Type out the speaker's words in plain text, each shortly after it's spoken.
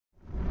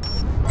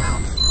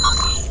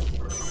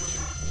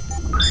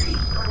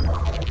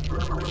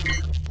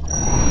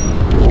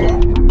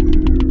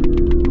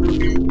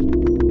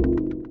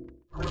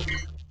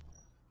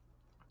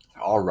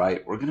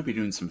right, we're going to be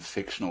doing some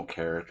fictional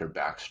character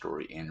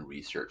backstory and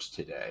research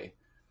today.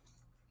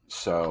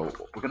 So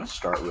what we're going to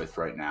start with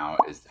right now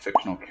is the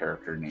fictional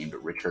character named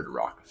Richard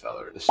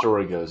Rockefeller. The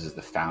story goes as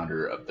the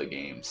founder of the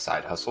game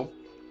Side Hustle,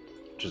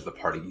 which is the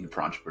party game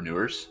for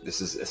entrepreneurs. This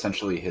is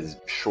essentially his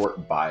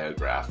short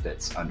biograph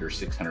that's under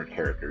 600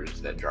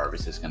 characters that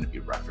Jarvis is going to be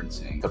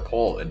referencing to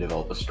pull and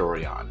develop a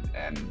story on.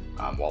 And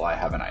while I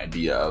have an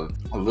idea of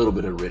a little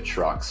bit of Rich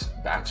Rock's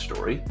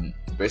backstory, I'm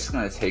basically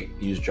going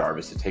to use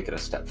Jarvis to take it a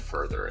step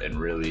further and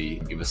really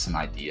give us some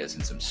ideas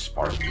and some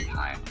spark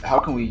behind how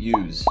can we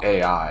use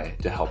AI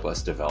to help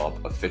us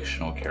develop a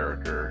fictional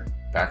character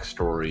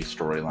backstory,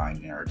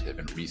 storyline, narrative,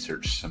 and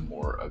research some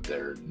more of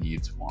their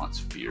needs, wants,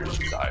 fears,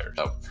 desires.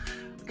 So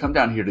come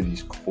down here to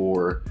these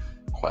core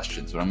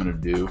questions. What I'm going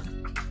to do,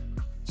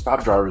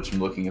 stop Jarvis from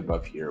looking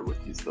above here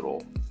with these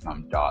little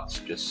dots,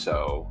 just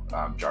so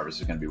Jarvis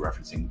is going to be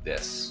referencing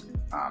this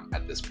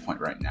at this point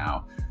right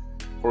now.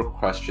 Core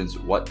questions: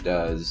 what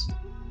does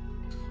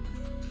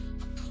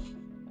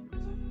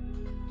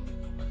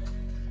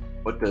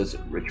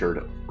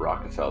Richard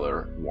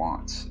Rockefeller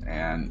want?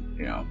 And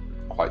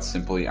quite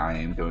simply, I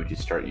am going to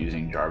start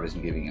using Jarvis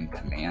and giving him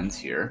commands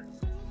here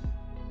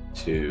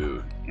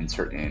to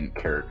insert in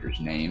characters'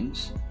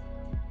 names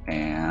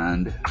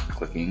and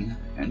clicking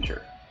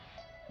enter.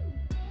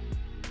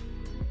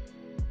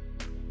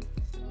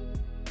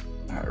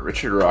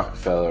 Richard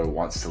Rockefeller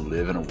wants to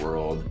live in a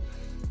world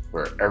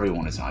where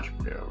everyone is an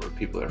entrepreneur, where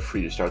people are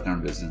free to start their own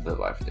business and live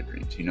life of their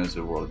dreams. He knows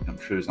the world can come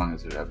true as long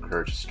as they have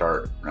courage to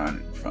start, run,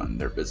 and fund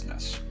their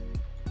business.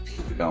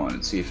 Keep it going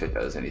and see if it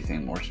does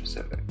anything more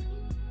specific.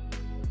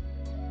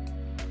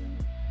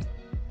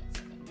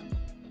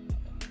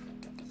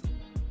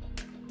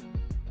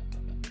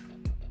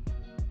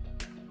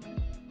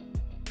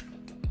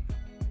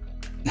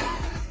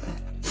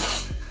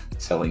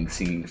 Selling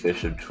singing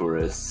fish to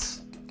tourists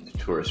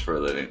for a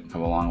living.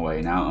 Come a long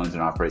way. Now owns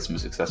and operates the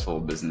most successful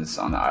business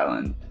on the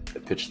island, the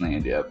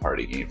Pitchlandia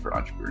party game for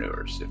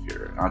entrepreneurs. If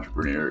you're an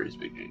entrepreneur, he's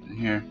big dreams in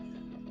here.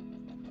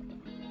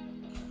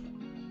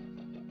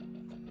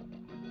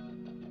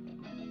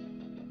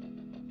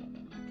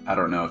 I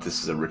don't know if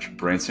this is a Richard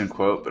Branson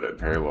quote, but it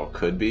very well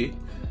could be.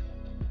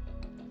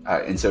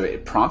 And so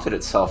it prompted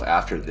itself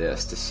after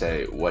this to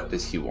say, what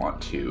does he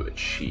want to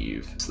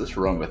achieve? So let's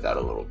run with that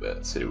a little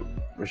bit. So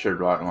Richard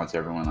Rock wants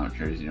everyone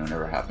entrepreneurs.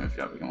 Never happen if you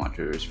don't become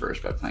entrepreneurs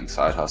first by playing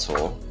Side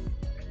Hustle.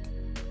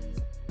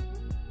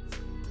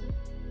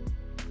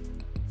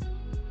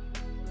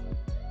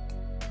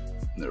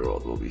 The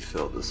world will be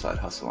filled with side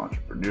hustle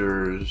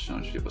entrepreneurs.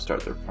 Once people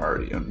start their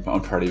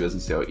own party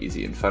business, see how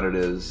easy and fun it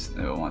is.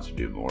 They will want to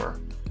do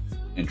more.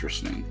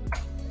 Interesting.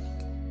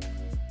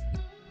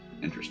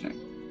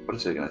 What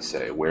is it going to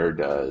say?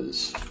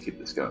 Keep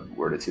this going.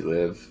 Where does he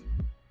live?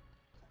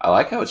 I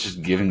like how it's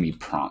just giving me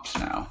prompts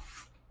now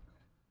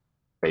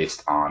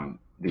based on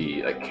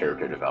the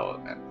character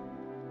development.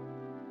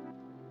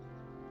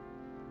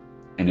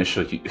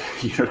 Initial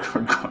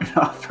unicorn coin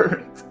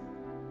offerings.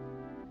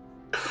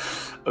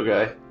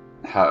 Okay.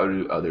 How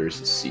do others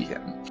see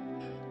him?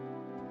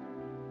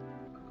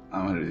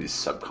 I wonder these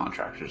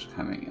subcontractors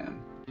coming in.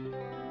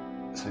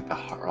 It's like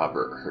the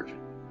Robert Hurt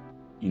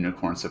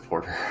unicorn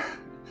supporter.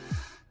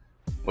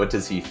 What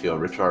does he feel?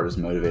 Richard is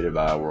motivated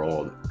by a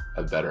world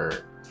a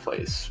better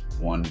place,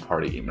 one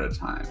party game at a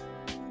time.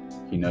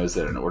 He knows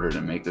that in order to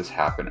make this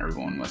happen,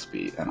 everyone must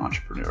be an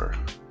entrepreneur.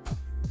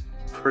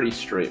 Pretty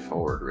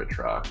straightforward, Rich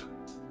Rock.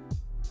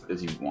 What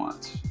does he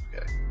want?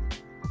 Okay.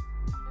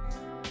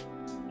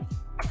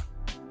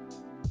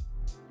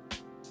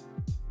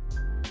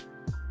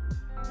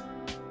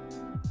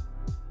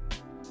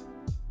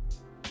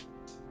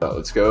 So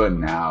let's go and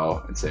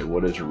now and say,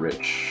 what does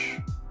Rich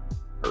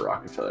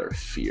Rockefeller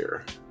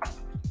fear?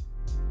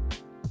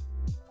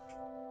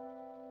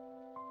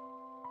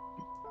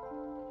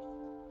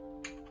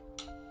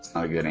 It's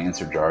not a good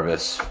answer,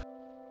 Jarvis.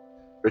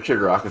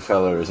 Richard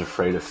Rockefeller is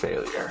afraid of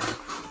failure.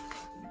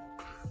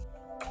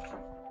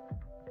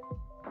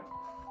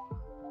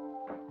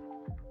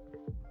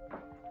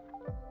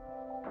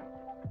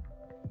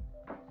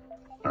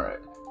 All right.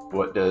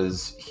 What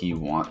does he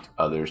want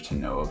others to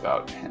know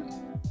about him?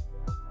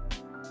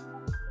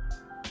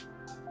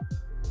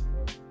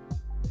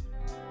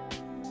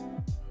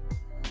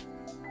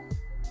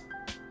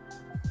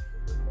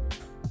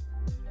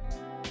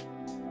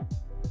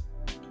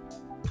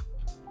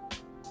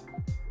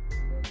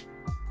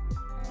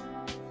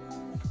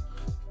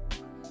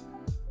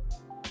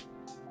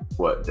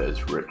 What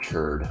does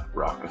Richard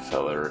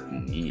Rockefeller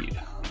need?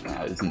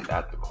 Now, isn't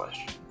that the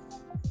question?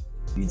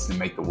 He needs to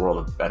make the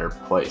world a better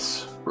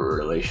place for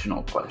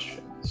relational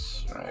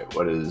questions, right?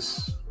 What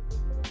is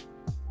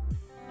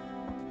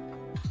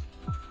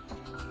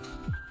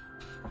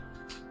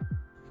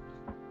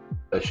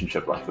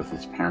relationship like with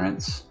his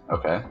parents?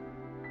 Okay.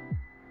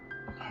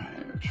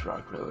 Alright, Richard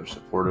Rockefeller is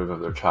supportive of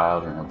their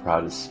child and are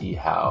proud to see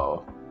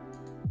how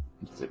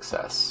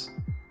success.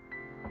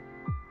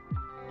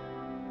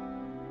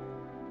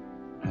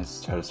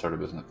 Let's try to start a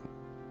business.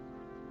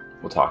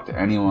 We'll talk to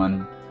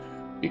anyone.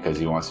 because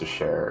he wants to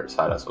share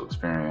side hustle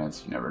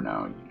experience. You never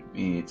know who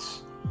you meet.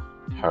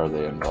 How are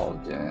they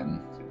involved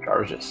in?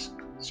 Jarvis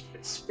just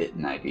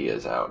spitting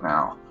ideas out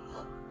now.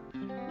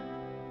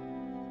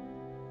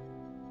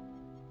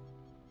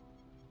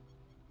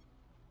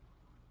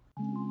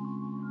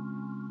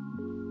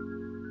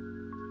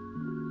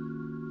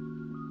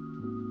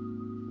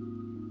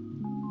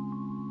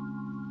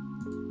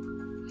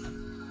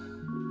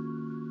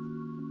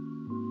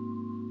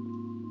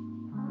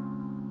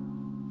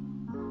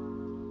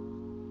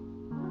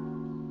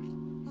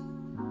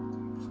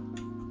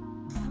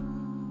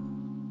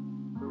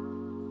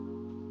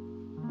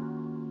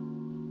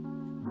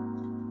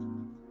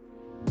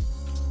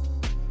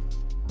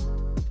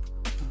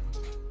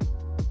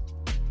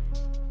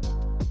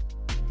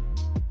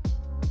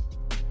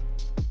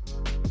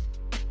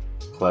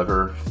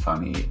 Clever,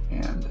 funny,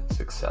 and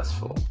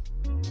successful.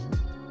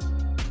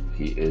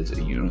 He is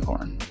a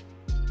unicorn.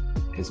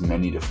 His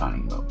many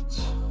defining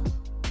moments.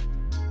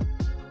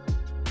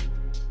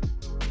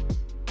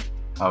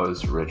 How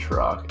is Rich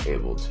Rock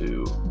able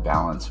to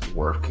balance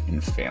work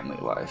and family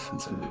life?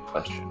 That's a good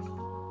question.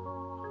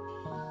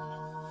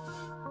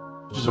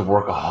 Just a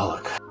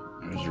workaholic.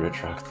 What does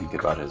Rich Rock think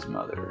about his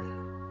mother?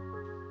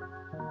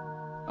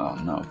 Oh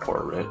no,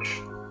 poor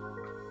Rich.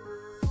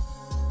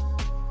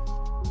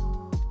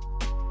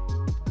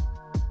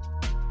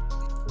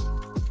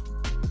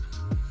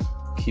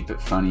 Keep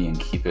it funny and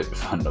keep it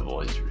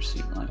fundable. He's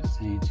receiving like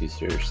saying too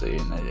seriously,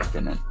 and they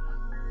didn't.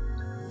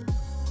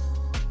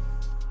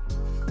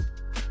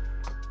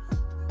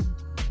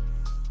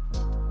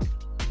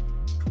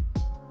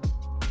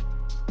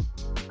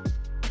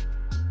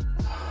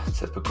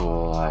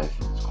 Typical life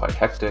is quite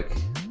hectic.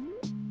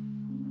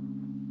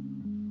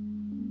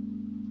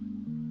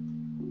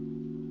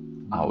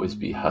 Always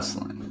be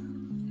hustling.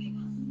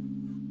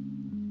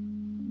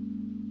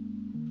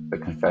 The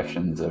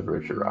Confessions of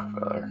Richard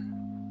Rockefeller.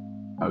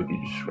 How would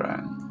you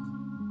describe?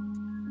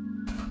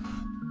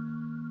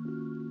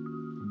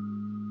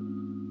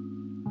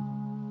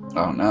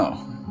 Oh no.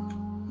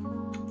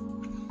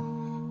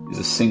 He's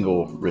a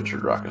single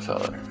Richard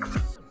Rockefeller.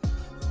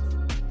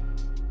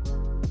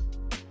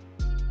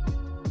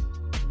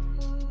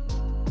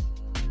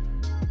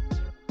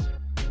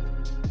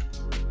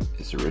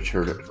 Is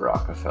Richard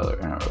Rockefeller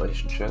in a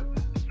relationship?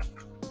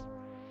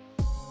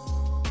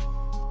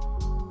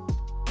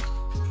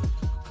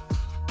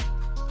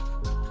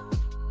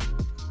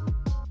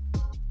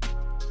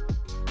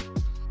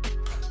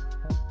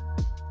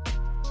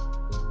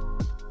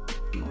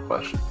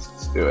 Questions.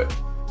 Let's do it.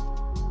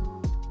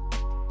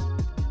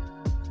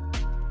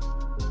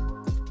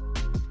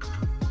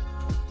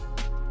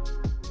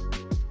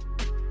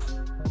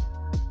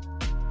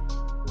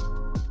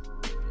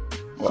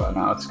 Well,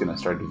 now it's going to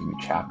start giving me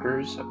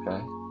chapters.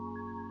 Okay.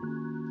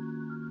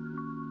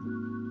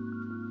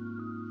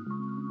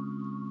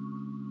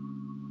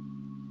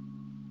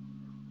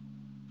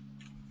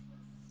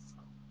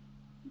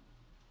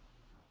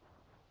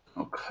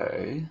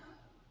 Okay.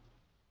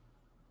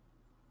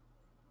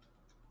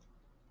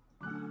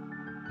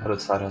 How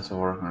does side hustle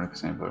work? An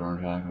example of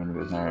going to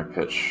be a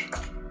pitch.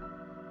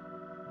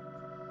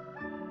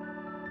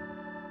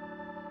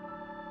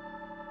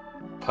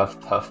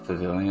 Puff Puff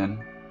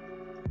Pavilion.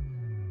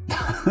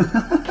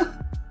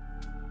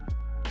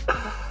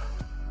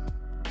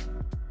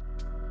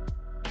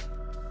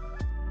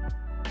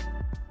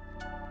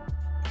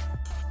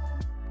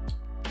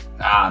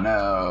 Ah,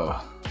 no.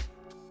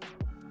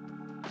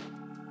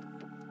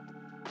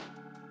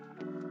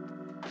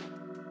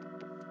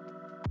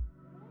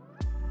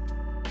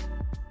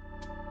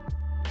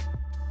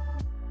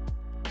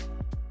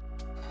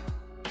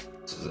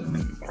 This is an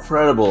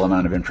incredible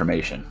amount of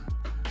information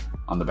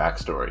on the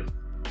backstory.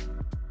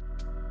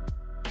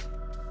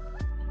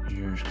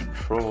 Here's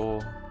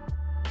control.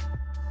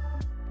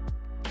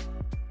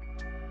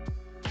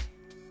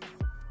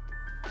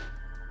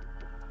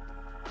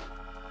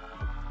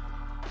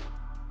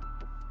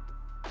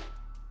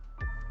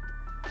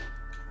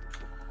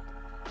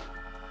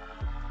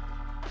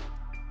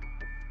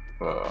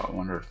 I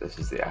wonder if this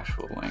is the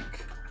actual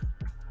link.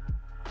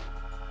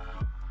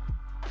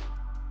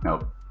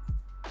 Nope.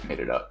 Made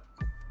it up.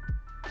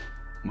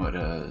 What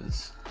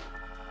is...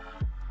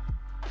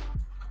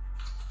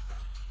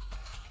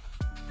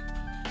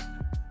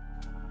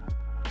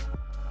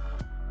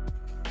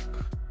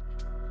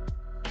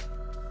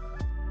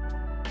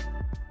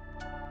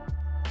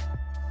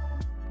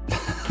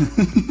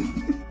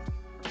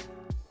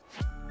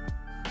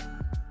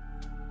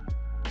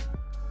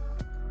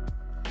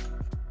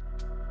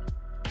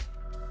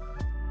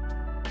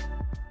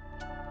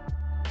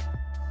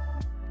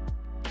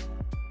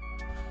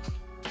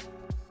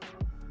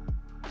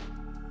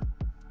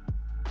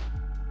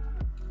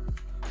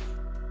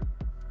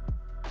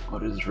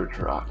 What does Rich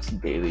Rock's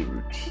daily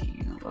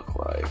routine look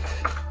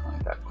like? I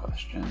like that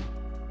question.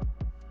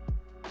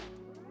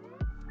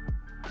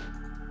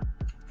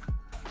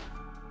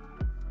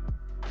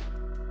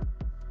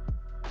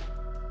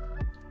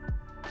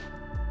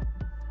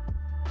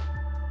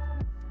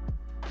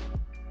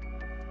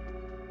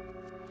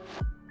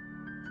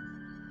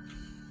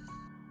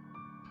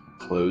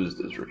 clothes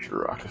does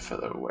Richard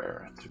Rockefeller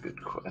wear? That's a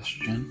good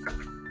question.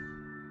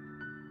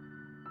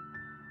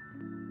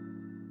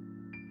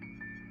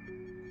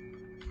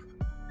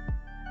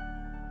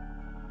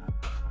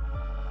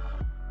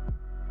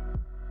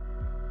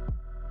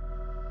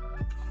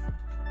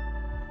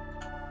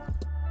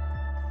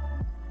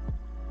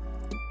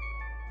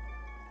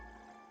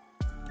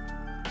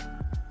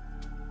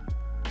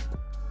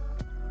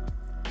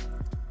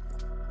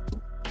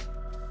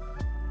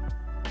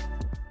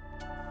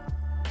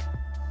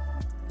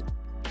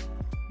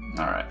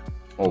 All right,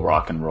 we'll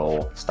rock and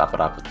roll. Stop it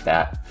up with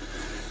that.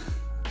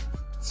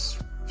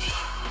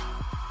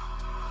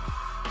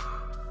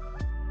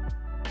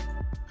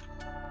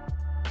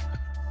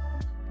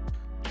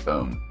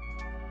 Boom.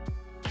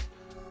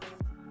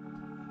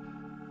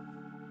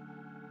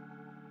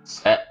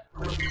 Set.